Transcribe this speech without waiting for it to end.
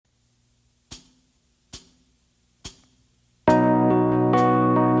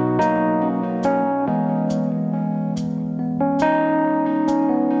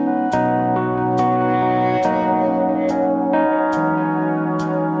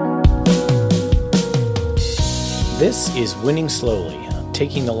This is Winning Slowly,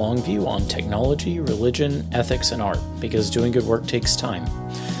 taking the long view on technology, religion, ethics, and art, because doing good work takes time.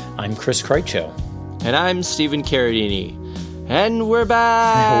 I'm Chris Krycho. And I'm Stephen Carradini. And we're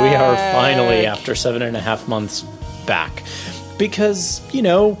back! We are finally, after 7.5 months, back. Because,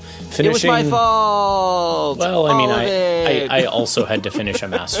 finishing... It was my fault! Well, I also had to finish a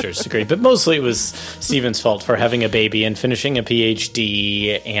master's degree, but mostly it was Stephen's fault for having a baby and finishing a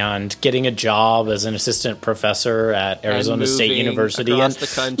PhD and getting a job as an assistant professor at Arizona State University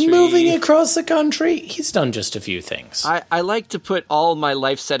and moving across the country. He's done just a few things. I like to put all my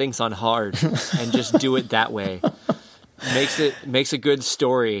life settings on hard and just do it that way. Makes a good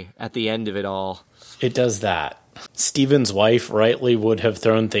story at the end of it all. It does that. Stephen's wife rightly would have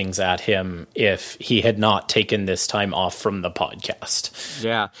thrown things at him if he had not taken this time off from the podcast.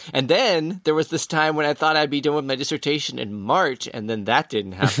 Yeah. And then there was this time when I thought I'd be done with my dissertation in March, and then that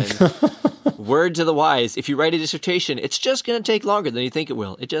didn't happen. Word to the wise, if you write a dissertation, it's just going to take longer than you think it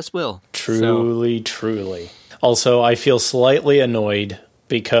will. It just will. Truly. Also, I feel slightly annoyed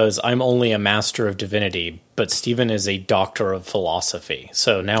because I'm only a master of divinity, but Stephen is a doctor of philosophy.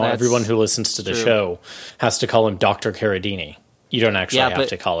 So now everyone who listens to the show has to call him Dr. Carradini. You don't actually have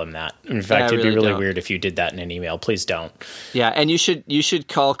to call him that. In fact, it'd be really weird if you did that in an email. Please don't. Yeah, and you should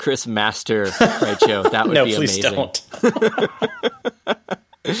call Chris Master Krycho. That would be amazing. No, please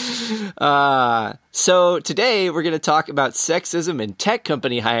don't. So today we're going to talk about sexism in tech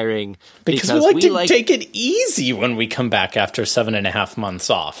company hiring because we like to take it easy when we come back after 7.5 months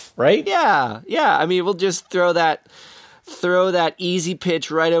off, right? Yeah. I mean, we'll just throw that easy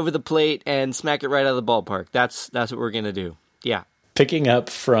pitch right over the plate and smack it right out of the ballpark. That's what we're going to do. Yeah. Picking up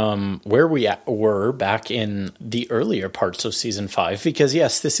from where we were back in the earlier parts of Season 5, because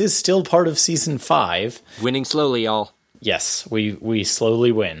yes, this is still part of Season 5. Winning slowly, y'all. Yes, we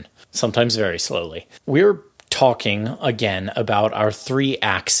slowly win, sometimes very slowly. We're talking again about our 3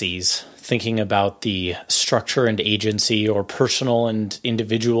 axes, thinking about the structure and agency, or personal and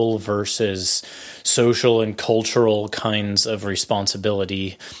individual versus social and cultural kinds of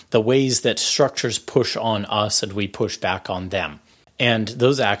responsibility, the ways that structures push on us and we push back on them. And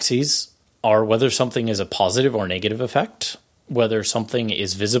those axes are whether something is a positive or negative effect, whether something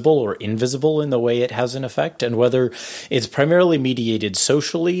is visible or invisible in the way it has an effect, and whether it's primarily mediated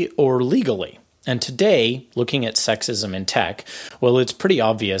socially or legally. And today, looking at sexism in tech, well, it's pretty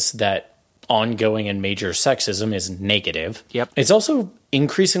obvious that ongoing and major sexism is negative. Yep. It's also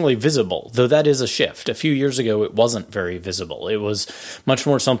increasingly visible, though that is a shift. A few years ago, it wasn't very visible. It was much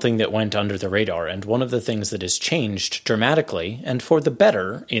more something that went under the radar. And one of the things that has changed dramatically, and for the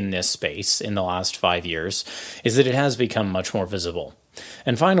better in this space in the last 5 years, is that it has become much more visible.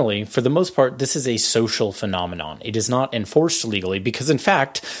 And finally, for the most part, this is a social phenomenon. It is not enforced legally because, in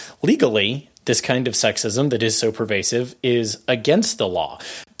fact, legally, this kind of sexism that is so pervasive is against the law.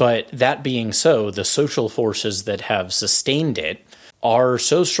 But that being so, the social forces that have sustained it are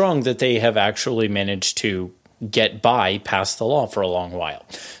so strong that they have actually managed to get by past the law for a long while.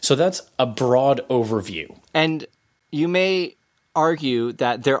 So that's a broad overview. And you may argue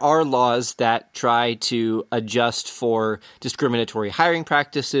that there are laws that try to adjust for discriminatory hiring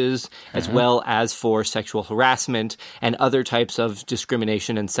practices as well as for sexual harassment and other types of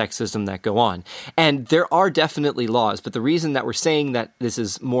discrimination and sexism that go on. And there are definitely laws, but the reason that we're saying that this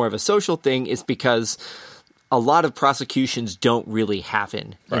is more of a social thing is because a lot of prosecutions don't really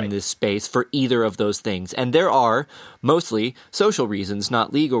happen in this space for either of those things. And there are mostly social reasons,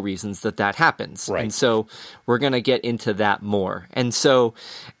 not legal reasons, that happens. Right. And so we're going to get into that more. And so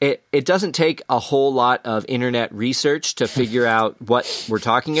it doesn't take a whole lot of internet research to figure out what we're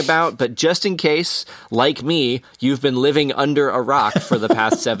talking about. But just in case, like me, you've been living under a rock for the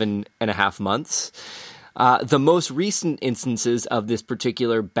past 7.5 months, the most recent instances of this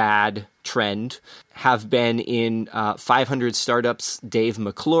particular bad trend have been in 500 Startups' Dave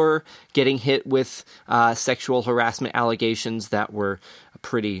McClure getting hit with sexual harassment allegations that were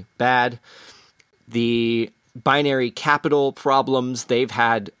pretty bad. The Binary Capital problems, they've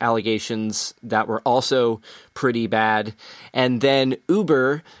had allegations that were also pretty bad. And then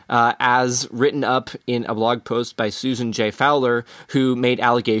Uber, as written up in a blog post by Susan J. Fowler, who made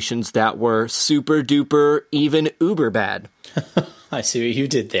allegations that were super duper even Uber bad. I see what you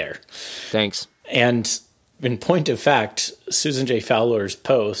did there. Thanks. And in point of fact, Susan J. Fowler's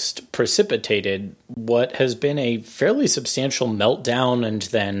post precipitated what has been a fairly substantial meltdown and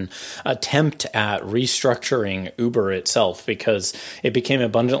then attempt at restructuring Uber itself, because it became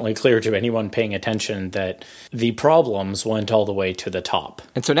abundantly clear to anyone paying attention that the problems went all the way to the top.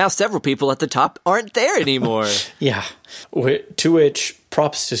 And so now several people at the top aren't there anymore. Yeah. To which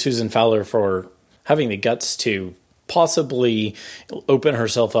props to Susan Fowler for having the guts to possibly open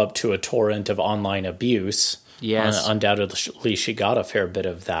herself up to a torrent of online abuse. Yes. Undoubtedly, she got a fair bit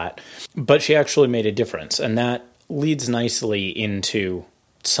of that. But she actually made a difference. And that leads nicely into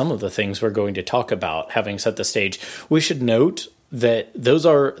some of the things we're going to talk about, having set the stage. We should note that those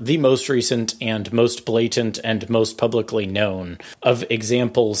are the most recent and most blatant and most publicly known of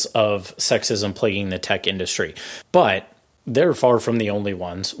examples of sexism plaguing the tech industry. But they're far from the only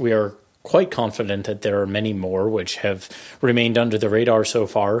ones. We are quite confident that there are many more which have remained under the radar so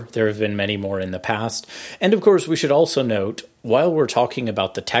far. There have been many more in the past. And of course, we should also note, while we're talking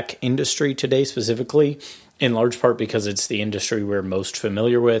about the tech industry today specifically, in large part because it's the industry we're most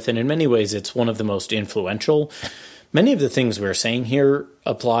familiar with, and in many ways it's one of the most influential, many of the things we're saying here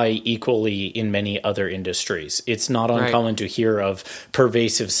apply equally in many other industries. It's not uncommon to hear of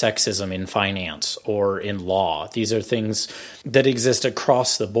pervasive sexism in finance or in law. These are things that exist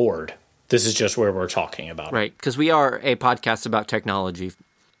across the board. This is just where we're talking about. Right, because we are a podcast about technology.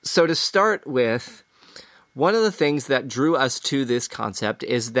 So to start with, one of the things that drew us to this concept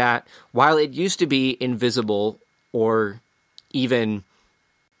is that while it used to be invisible or even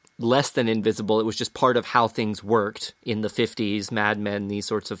less than invisible, it was just part of how things worked in the 50s, Mad Men, these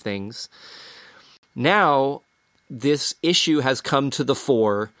sorts of things. Now, this issue has come to the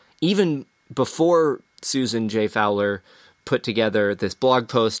fore, even before Susan J. Fowler put together this blog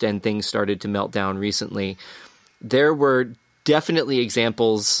post and things started to melt down recently. There were definitely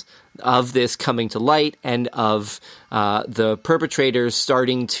examples of this coming to light and of the perpetrators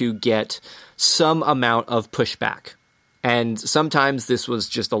starting to get some amount of pushback. And sometimes this was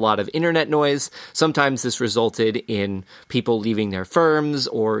just a lot of internet noise. Sometimes this resulted in people leaving their firms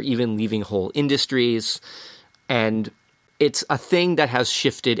or even leaving whole industries. And it's a thing that has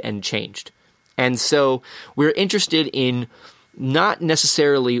shifted and changed. And so we're interested in not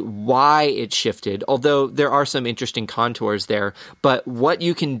necessarily why it shifted, although there are some interesting contours there, but what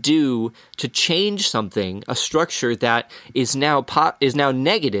you can do to change something, a structure that is now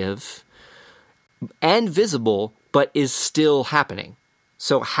negative and visible, but is still happening.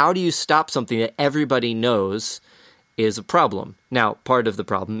 So how do you stop something that everybody knows is a problem? Now, part of the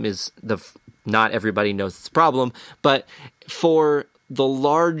problem is not everybody knows it's a problem, but for the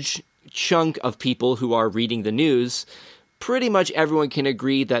large chunk of people who are reading the news, pretty much everyone can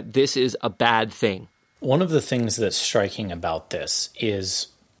agree that this is a bad thing. One of the things that's striking about this is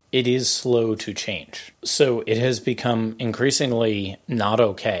it is slow to change. So it has become increasingly not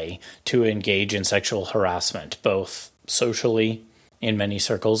okay to engage in sexual harassment, both socially in many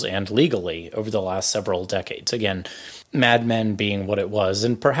circles and legally over the last several decades. Again, Mad Men being what it was,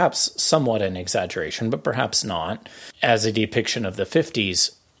 and perhaps somewhat an exaggeration, but perhaps not, as a depiction of the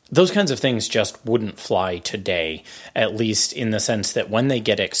 50s, those kinds of things just wouldn't fly today, at least in the sense that when they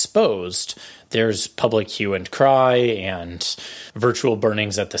get exposed, there's public hue and cry and virtual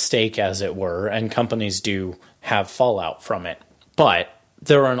burnings at the stake, as it were, and companies do have fallout from it. But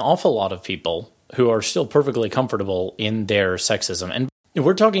there are an awful lot of people who are still perfectly comfortable in their sexism. And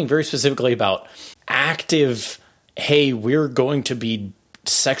we're talking very specifically about active, hey, we're going to be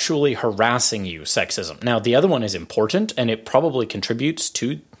sexually harassing you sexism. Now, the other one is important, and it probably contributes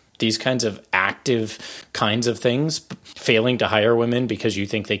to these kinds of active kinds of things, failing to hire women because you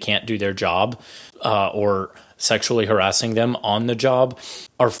think they can't do their job, or sexually harassing them on the job,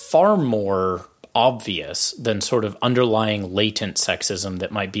 are far more obvious than sort of underlying latent sexism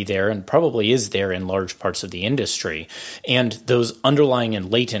that might be there and probably is there in large parts of the industry. And those underlying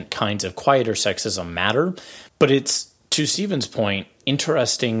and latent kinds of quieter sexism matter. But it's, to Stephen's point,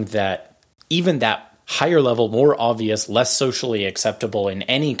 interesting that even that higher level, more obvious, less socially acceptable in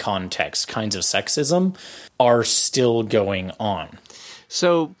any context kinds of sexism are still going on.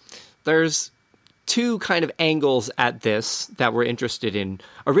 So there's two kind of angles at this that we're interested in.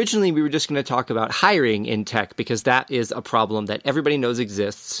 Originally, we were just going to talk about hiring in tech because that is a problem that everybody knows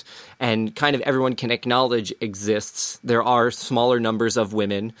exists and kind of everyone can acknowledge exists. There are smaller numbers of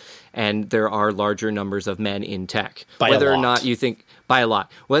women and there are larger numbers of men in tech. By a lot. By a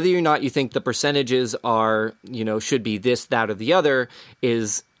lot. Whether or not you think the percentages are, should be this, that, or the other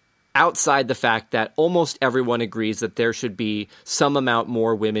is outside the fact that almost everyone agrees that there should be some amount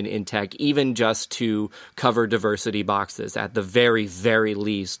more women in tech, even just to cover diversity boxes at the very, very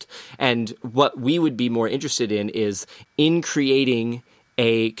least. And what we would be more interested in is in creating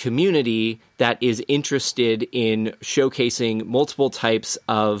a community that is interested in showcasing multiple types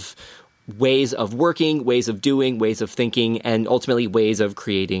of ways of working, ways of doing, ways of thinking, and ultimately ways of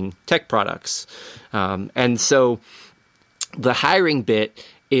creating tech products. And so the hiring bit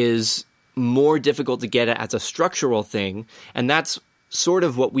is more difficult to get at as a structural thing, and that's sort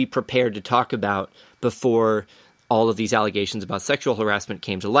of what we prepared to talk about before all of these allegations about sexual harassment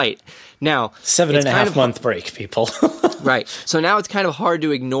came to light. Now, 7.5 month break, people. Right. So now it's kind of hard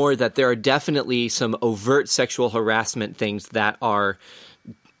to ignore that there are definitely some overt sexual harassment things that are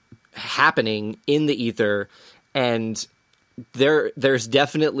happening in the ether, and there's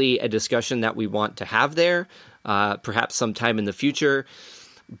definitely a discussion that we want to have there, perhaps sometime in the future.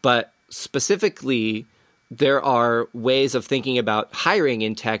 But specifically, there are ways of thinking about hiring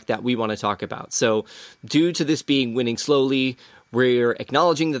in tech that we want to talk about. So due to this being winning slowly, we're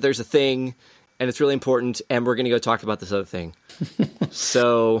acknowledging that there's a thing, and it's really important, and we're going to go talk about this other thing.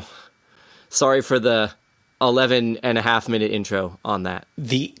 So sorry for the 11.5-minute intro on that.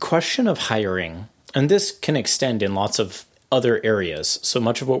 The question of hiring, and this can extend in lots of other areas. So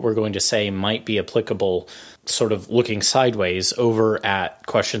much of what we're going to say might be applicable sort of looking sideways over at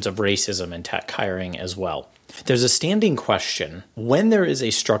questions of racism and tech hiring as well. There's a standing question when there is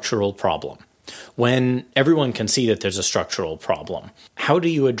a structural problem. When everyone can see that there's a structural problem, how do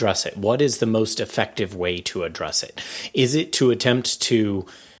you address it? What is the most effective way to address it? Is it to attempt to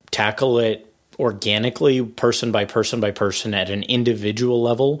tackle it organically, person by person by person at an individual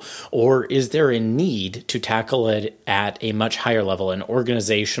level? Or is there a need to tackle it at a much higher level, an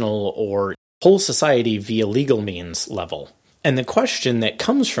organizational or whole society via legal means level? And the question that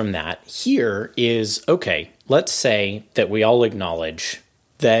comes from that here is, okay, let's say that we all acknowledge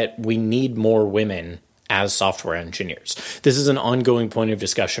that we need more women as software engineers. This is an ongoing point of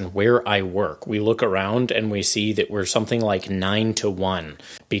discussion where I work. We look around and we see that we're something like 9-1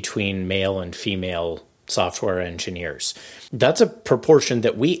 between male and female software engineers. That's a proportion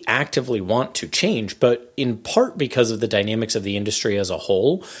that we actively want to change, but in part because of the dynamics of the industry as a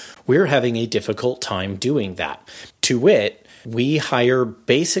whole, we're having a difficult time doing that. To wit, we hire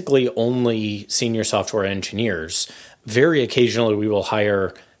basically only senior software engineers. Very occasionally, we will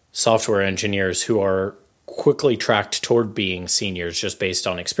hire software engineers who are quickly tracked toward being seniors just based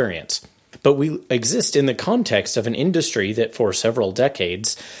on experience. But we exist in the context of an industry that for several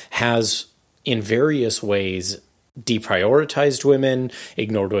decades has, in various ways, deprioritized women,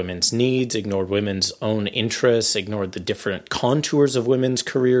 ignored women's needs, ignored women's own interests, ignored the different contours of women's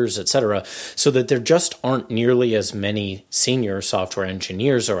careers, etc., so that there just aren't nearly as many senior software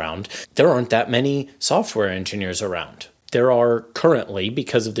engineers around. There aren't that many software engineers around. There are currently,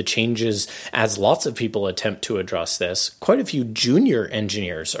 because of the changes as lots of people attempt to address this, quite a few junior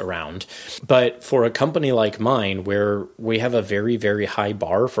engineers around. But for a company like mine, where we have a very, very high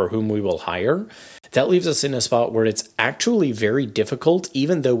bar for whom we will hire, that leaves us in a spot where it's actually very difficult,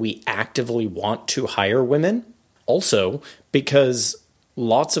 even though we actively want to hire women. Also, because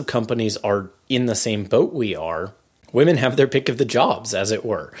lots of companies are in the same boat we are, women have their pick of the jobs, as it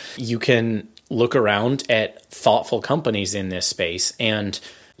were. You can look around at thoughtful companies in this space, and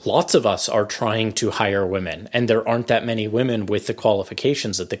lots of us are trying to hire women, and there aren't that many women with the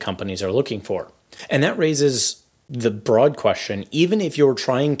qualifications that the companies are looking for. And that raises the broad question, even if you're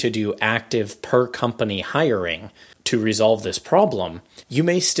trying to do active per company hiring to resolve this problem, you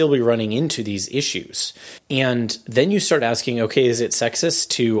may still be running into these issues. And then you start asking, okay, is it sexist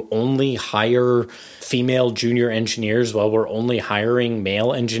to only hire female junior engineers while we're only hiring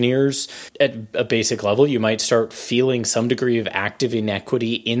male engineers? At a basic level, you might start feeling some degree of active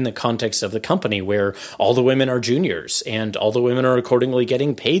inequity in the context of the company where all the women are juniors and all the women are accordingly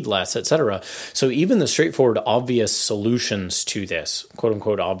getting paid less, etc. So even the straightforward, obvious solutions to this, quote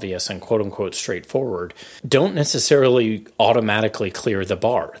unquote obvious and quote unquote straightforward, don't necessarily automatically clear the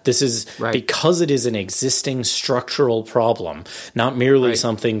bar. This is right. Because it is an existing structural problem, not merely right.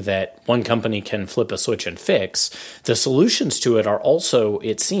 something that one company can flip a switch and fix. The solutions to it are also,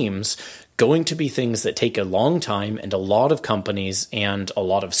 it seems, going to be things that take a long time and a lot of companies and a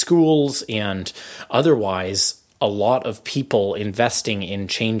lot of schools and otherwise a lot of people investing in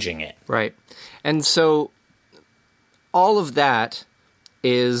changing it. Right. And so all of that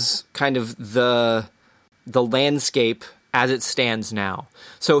is kind of the landscape as it stands now.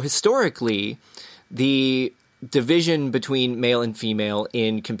 So historically, the division between male and female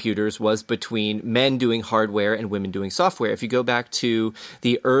in computers was between men doing hardware and women doing software. If you go back to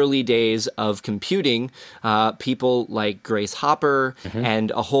the early days of computing, people like Grace Hopper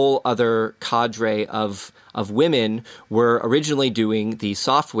and a whole other cadre of women were originally doing the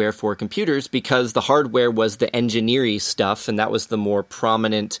software for computers because the hardware was the engineering stuff, and that was the more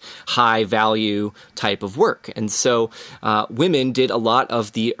prominent, high-value type of work. And so women did a lot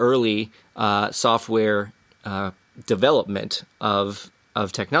of the early software development of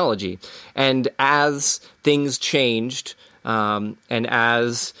technology. And as things changed, and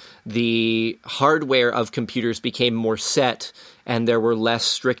as the hardware of computers became more set and there were less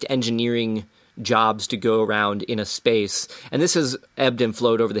strict engineering jobs to go around in a space. And this has ebbed and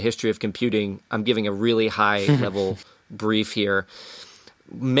flowed over the history of computing. I'm giving a really high level brief here.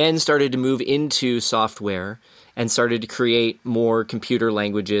 Men started to move into software and started to create more computer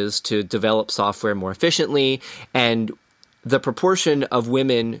languages to develop software more efficiently. And the proportion of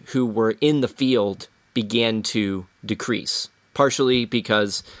women who were in the field began to decrease, partially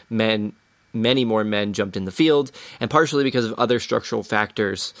because many more men jumped in the field, and partially because of other structural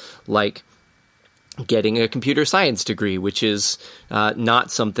factors like getting a computer science degree, which is not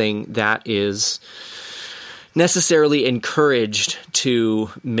something that is necessarily encouraged to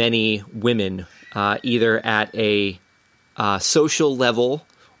many women, either at a social level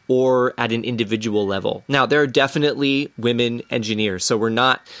or at an individual level. Now, there are definitely women engineers, so we're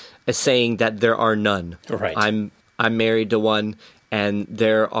not saying that there are none. Right. I'm married to one, and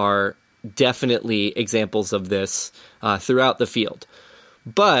there are definitely examples of this throughout the field.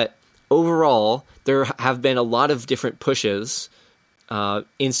 But overall, there have been a lot of different pushes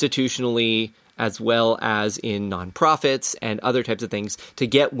institutionally, as well as in nonprofits and other types of things, to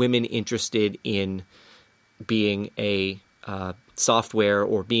get women interested in being a software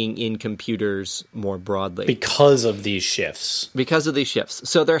or being in computers more broadly. Because of these shifts.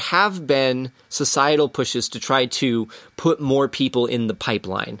 So there have been societal pushes to try to put more people in the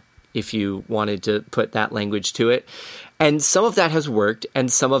pipeline, if you wanted to put that language to it. And some of that has worked,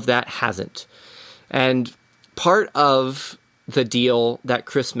 and some of that hasn't. And part of the deal that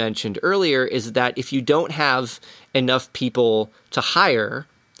Chris mentioned earlier is that if you don't have enough people to hire,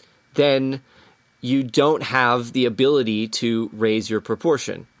 then you don't have the ability to raise your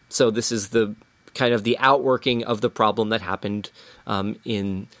proportion. So this is the kind of the outworking of the problem that happened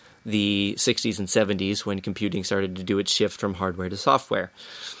in the 60s and 70s when computing started to do its shift from hardware to software.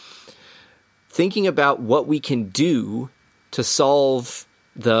 Thinking about what we can do to solve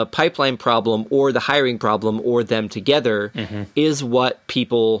the pipeline problem or the hiring problem or them together is what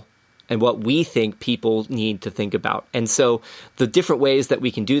people and what we think people need to think about. And so the different ways that we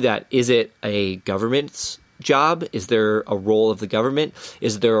can do that, is it a government's job? Is there a role of the government?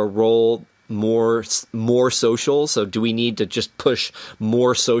 Is there a role more social? So do we need to just push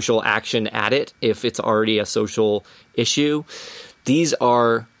more social action at it if it's already a social issue? These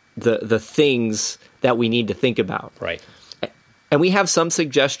are the things that we need to think about. Right. And we have some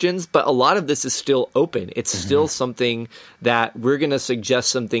suggestions, but a lot of this is still open. It's still something that we're going to suggest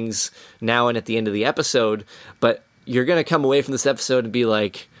some things now and at the end of the episode, but you're going to come away from this episode and be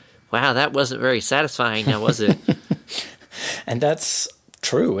like, wow, that wasn't very satisfying, now was it? And that's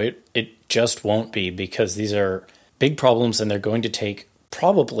true. It just won't be, because these are big problems, and they're going to take,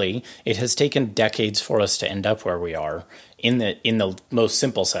 probably, it has taken decades for us to end up where we are. In the most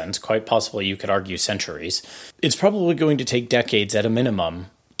simple sense, quite possibly you could argue centuries. It's probably going to take decades at a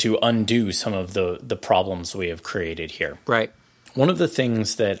minimum to undo some of the problems we have created here. Right. One of the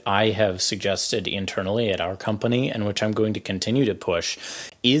things that I have suggested internally at our company, and which I'm going to continue to push,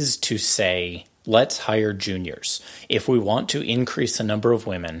 is to say, let's hire juniors. If we want to increase the number of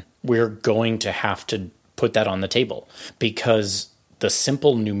women, we're going to have to put that on the table, because the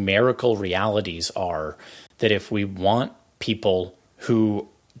simple numerical realities are that if we want people who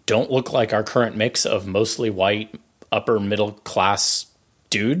don't look like our current mix of mostly white, upper middle class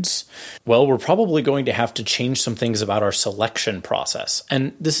dudes, well, we're probably going to have to change some things about our selection process.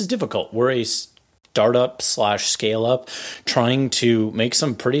 And this is difficult. We're a startup / scale up trying to make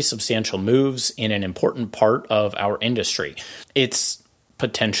some pretty substantial moves in an important part of our industry. It's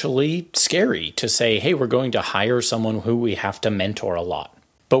potentially scary to say, hey, we're going to hire someone who we have to mentor a lot.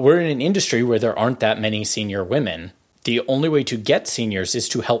 But we're in an industry where there aren't that many senior women. The only way to get seniors is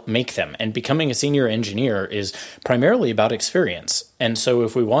to help make them. And becoming a senior engineer is primarily about experience. And so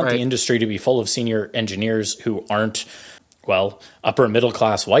if we want the industry to be full of senior engineers who aren't, well, upper middle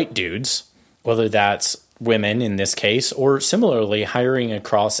class white dudes, whether that's women in this case, or similarly hiring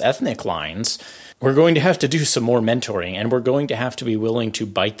across ethnic lines, we're going to have to do some more mentoring, and we're going to have to be willing to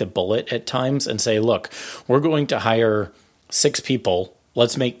bite the bullet at times and say, look, we're going to hire 6 people.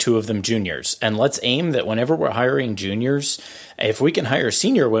 Let's make 2 of them juniors. And let's aim that whenever we're hiring juniors, if we can hire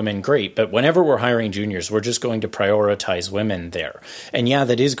senior women, great. But whenever we're hiring juniors, we're just going to prioritize women there. And yeah,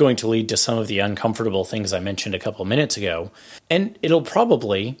 that is going to lead to some of the uncomfortable things I mentioned a couple minutes ago. And it'll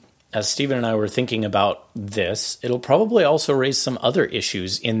probably, as Stephen and I were thinking about this, it'll probably also raise some other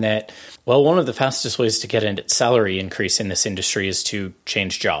issues in that, well, one of the fastest ways to get a salary increase in this industry is to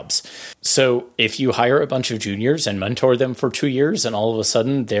change jobs. So if you hire a bunch of juniors and mentor them for 2 years, and all of a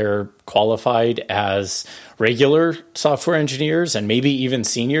sudden they're qualified as regular software engineers and maybe even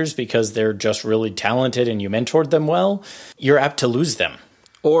seniors because they're just really talented and you mentored them well, you're apt to lose them.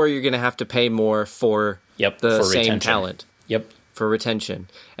 Or you're going to have to pay more for the for same retention. talent. Yep. For retention.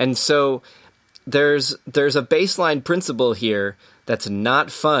 And so there's a baseline principle here that's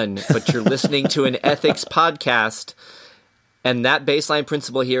not fun, but you're listening to an ethics podcast, and that baseline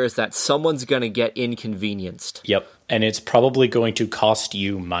principle here is that someone's going to get inconvenienced. Yep. And it's probably going to cost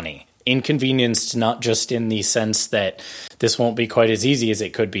you money. Inconvenienced not just in the sense that this won't be quite as easy as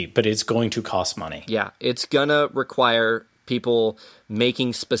it could be, but it's going to cost money. Yeah, it's going to require people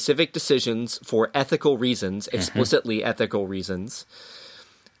making specific decisions for ethical reasons, explicitly ethical reasons,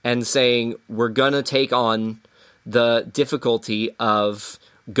 and saying we're going to take on the difficulty of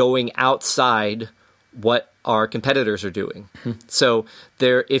going outside what our competitors are doing. So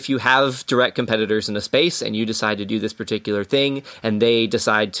if you have direct competitors in a space and you decide to do this particular thing and they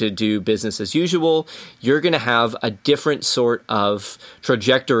decide to do business as usual, you're going to have a different sort of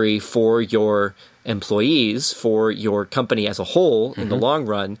trajectory for your employees, for your company as a whole in the long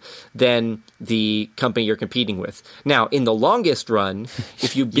run than the company you're competing with. Now, in the longest run,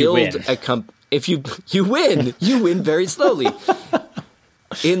 if you build you win very slowly.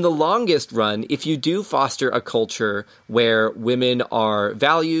 In the longest run, if you do foster a culture where women are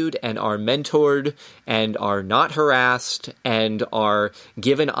valued and are mentored and are not harassed and are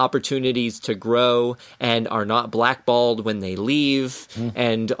given opportunities to grow and are not blackballed when they leave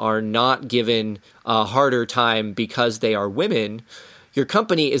and are not given a harder time because they are women, your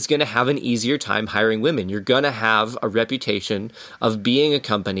company is going to have an easier time hiring women. You're going to have a reputation of being a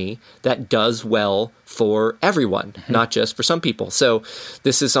company that does well for everyone, not just for some people. So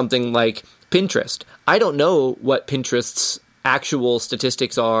this is something like Pinterest. I don't know what Pinterest's actual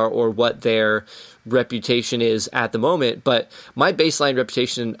statistics are or what their reputation is at the moment, but my baseline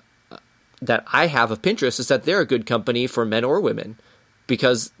reputation that I have of Pinterest is that they're a good company for men or women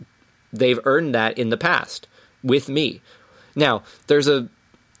because they've earned that in the past with me. Now,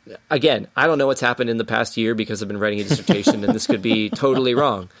 again, I don't know what's happened in the past year because I've been writing a dissertation, and this could be totally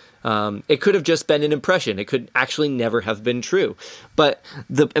wrong. It could have just been an impression. It could actually never have been true. But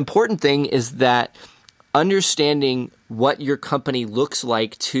the important thing is that understanding what your company looks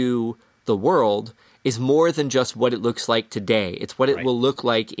like to the world is more than just what it looks like today. It's what it will look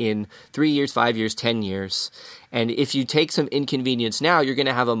like in 3 years, 5 years, 10 years. And if you take some inconvenience now, you're going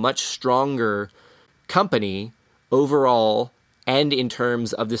to have a much stronger company overall and in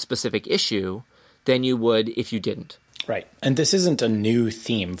terms of the specific issue than you would if you didn't. Right. And this isn't a new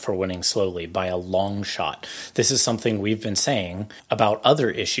theme for Winning Slowly by a long shot. This is something we've been saying about other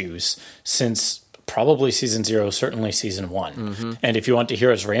issues since probably season 0, certainly season 1. And if you want to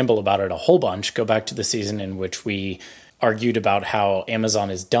hear us ramble about it a whole bunch, go back to the season in which we argued about how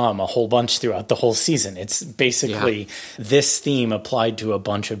Amazon is dumb a whole bunch throughout the whole season. It's basically this theme applied to a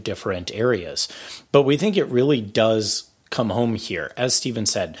bunch of different areas. But we think it really does come home here. As Stephen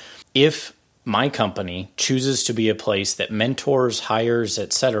said, if my company chooses to be a place that mentors, hires,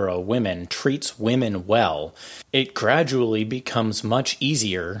 etc., women, treats women well, it gradually becomes much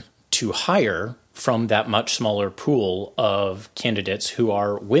easier to hire from that much smaller pool of candidates who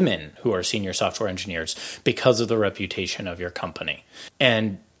are women who are senior software engineers because of the reputation of your company.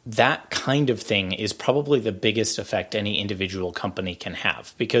 And that kind of thing is probably the biggest effect any individual company can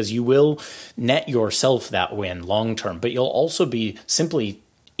have, because you will net yourself that win long term, but you'll also be simply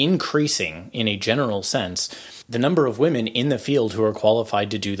increasing, in a general sense, the number of women in the field who are qualified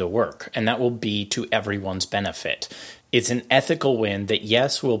to do the work, and that will be to everyone's benefit. It's an ethical win that,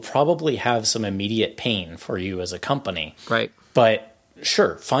 yes, will probably have some immediate pain for you as a company. Right. But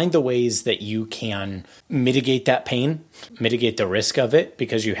sure, find the ways that you can mitigate that pain, mitigate the risk of it,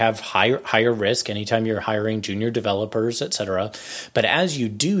 because you have higher risk anytime you're hiring junior developers, etc. But as you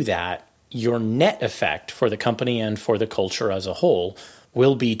do that, your net effect for the company and for the culture as a whole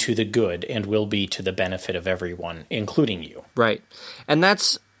will be to the good and will be to the benefit of everyone, including you. Right. And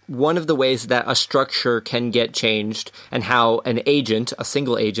that's one of the ways that a structure can get changed, and how an agent, a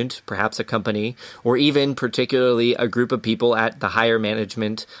single agent, perhaps a company, or even particularly a group of people at the higher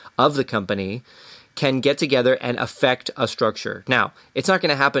management of the company can get together and affect a structure. Now, it's not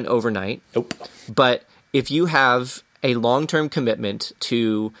going to happen overnight. Nope. But if you have a long-term commitment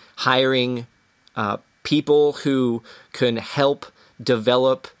to hiring people who can help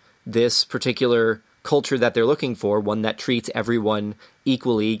develop this particular culture that they're looking for, one that treats everyone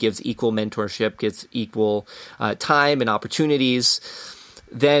equally, gives equal mentorship, gives equal time and opportunities,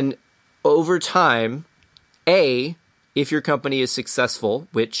 then over time, if your company is successful,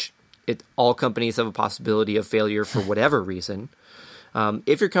 which all companies have a possibility of failure for whatever reason,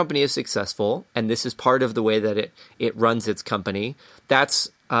 if your company is successful, and this is part of the way that it runs its company,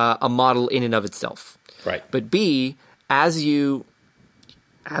 that's a model in and of itself. Right. But B, as you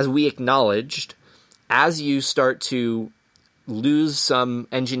as we acknowledged, as you start to lose some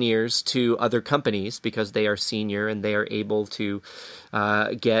engineers to other companies because they are senior and they are able to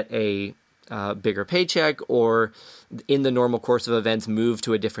get a bigger paycheck, or in the normal course of events move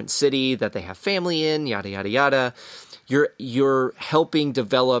to a different city that they have family in, yada, yada, yada, you're helping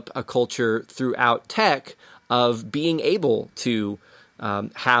develop a culture throughout tech of being able to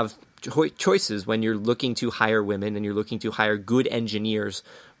have choices when you're looking to hire women and you're looking to hire good engineers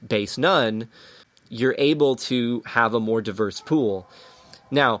base none. You're able to have a more diverse pool.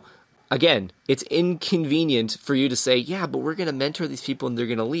 Now, again, it's inconvenient for you to say, yeah, but we're going to mentor these people and they're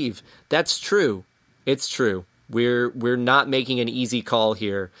going to leave. That's true. It's true. We're not making an easy call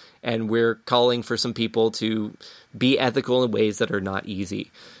here, and we're calling for some people to be ethical in ways that are not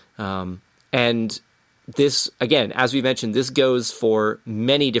easy. And this, again, as we mentioned, this goes for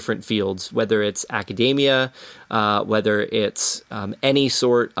many different fields, whether it's academia, whether it's any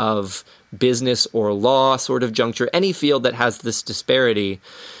sort of business or law sort of juncture, any field that has this disparity.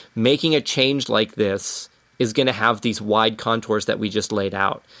 Making a change like this is going to have these wide contours that we just laid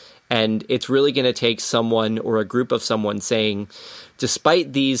out. And it's really going to take someone or a group of someone saying,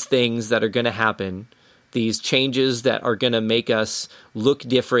 despite these things that are going to happen, these changes that are going to make us look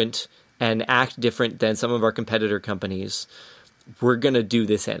different and act different than some of our competitor companies, we're going to do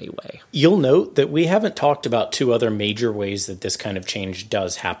this anyway. You'll note that we haven't talked about two other major ways that this kind of change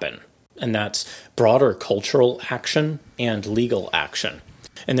does happen, and that's broader cultural action and legal action.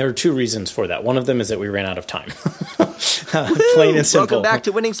 And there are two reasons for that. One of them is that we ran out of time. Plain and simple. Welcome back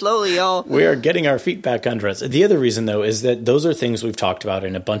to Winning Slowly, y'all. We are getting our feet back under us. The other reason, though, is that those are things we've talked about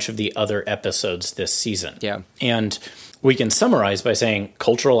in a bunch of the other episodes this season. Yeah. And we can summarize by saying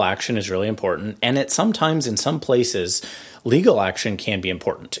cultural action is really important, and it sometimes, in some places, legal action can be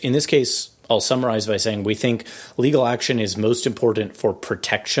important. In this case, I'll summarize by saying we think legal action is most important for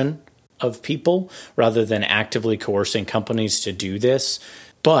protection of people rather than actively coercing companies to do this.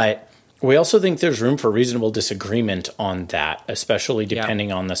 But we also think there's room for reasonable disagreement on that, especially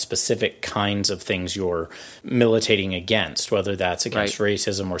depending on the specific kinds of things you're militating against, whether that's against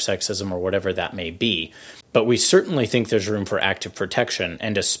racism or sexism or whatever that may be. But we certainly think there's room for active protection,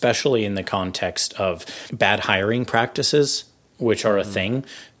 and especially in the context of bad hiring practices, which are a thing.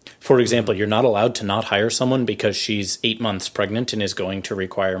 For example, you're not allowed to not hire someone because she's 8 months pregnant and is going to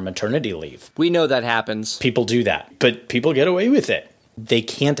require maternity leave. We know that happens. People do that, but people get away with it. They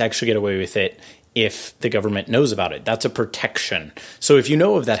can't actually get away with it if the government knows about it. That's a protection. So if you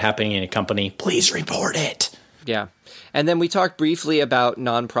know of that happening in a company, please report it. Yeah. And then we talked briefly about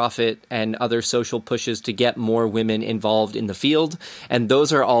nonprofit and other social pushes to get more women involved in the field. And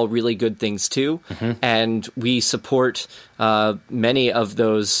those are all really good things too. Mm-hmm. And we support many of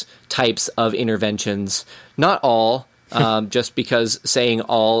those types of interventions. Not all, just because saying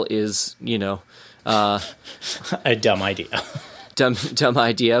all is, a dumb idea. Dumb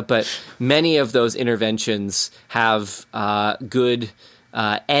idea, but many of those interventions have good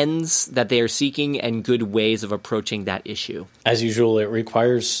ends that they are seeking and good ways of approaching that issue. As usual, it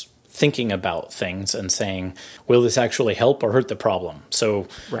requires thinking about things and saying, will this actually help or hurt the problem? So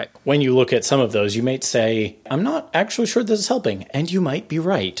when you look at some of those, you might say, I'm not actually sure this is helping, and you might be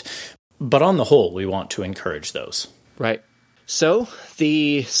right. But on the whole, we want to encourage those. Right. So,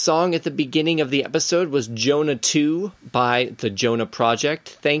 the song at the beginning of the episode was Jonah 2 by the Jonah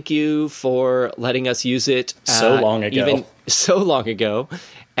Project. Thank you for letting us use it. So long ago. Even so long ago.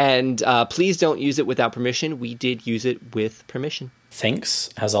 And please don't use it without permission. We did use it with permission. Thanks,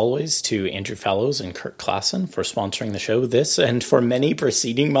 as always, to Andrew Fallows and Kirk Klassen for sponsoring the show this and for many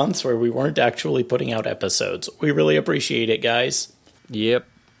preceding months where we weren't actually putting out episodes. We really appreciate it, guys. Yep.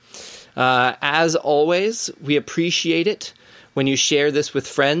 As always, we appreciate it when you share this with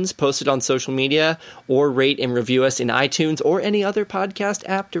friends, post it on social media, or rate and review us in iTunes or any other podcast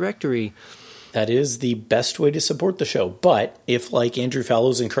app directory. That is the best way to support the show. But if, like Andrew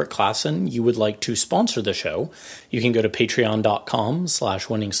Fallows and Kirk Klassen, you would like to sponsor the show, you can go to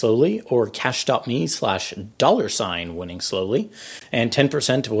patreon.com/winningslowly or cash.me/$winningslowly. And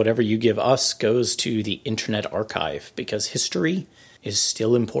 10% of whatever you give us goes to the Internet Archive, because history is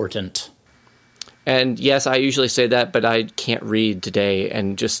still important. And yes, I usually say that, but I can't read today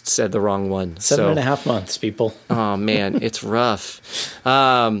and just said the wrong one. 7.5 months, people. Oh, man, it's rough.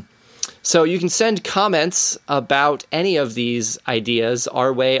 So you can send comments about any of these ideas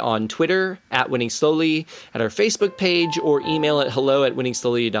our way on Twitter @WinningSlowly, at our Facebook page, or email at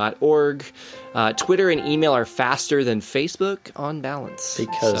hello@winningslowly.org. Twitter and email are faster than Facebook on balance.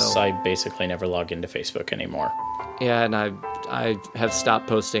 Because I basically never log into Facebook anymore. Yeah, and I have stopped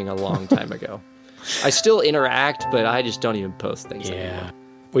posting a long time ago. I still interact, but I just don't even post things anymore.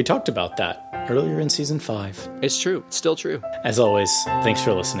 We talked about that earlier in season 5. It's true. It's still true. As always, thanks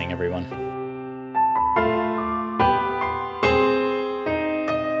for listening, everyone.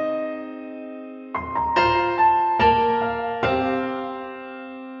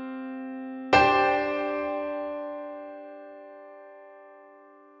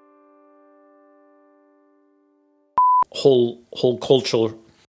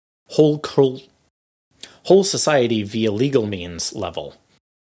 Whole society via legal means level.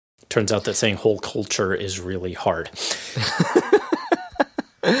 Turns out that saying whole culture is really hard.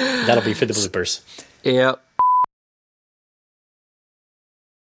 That'll be for the bloopers. Yep.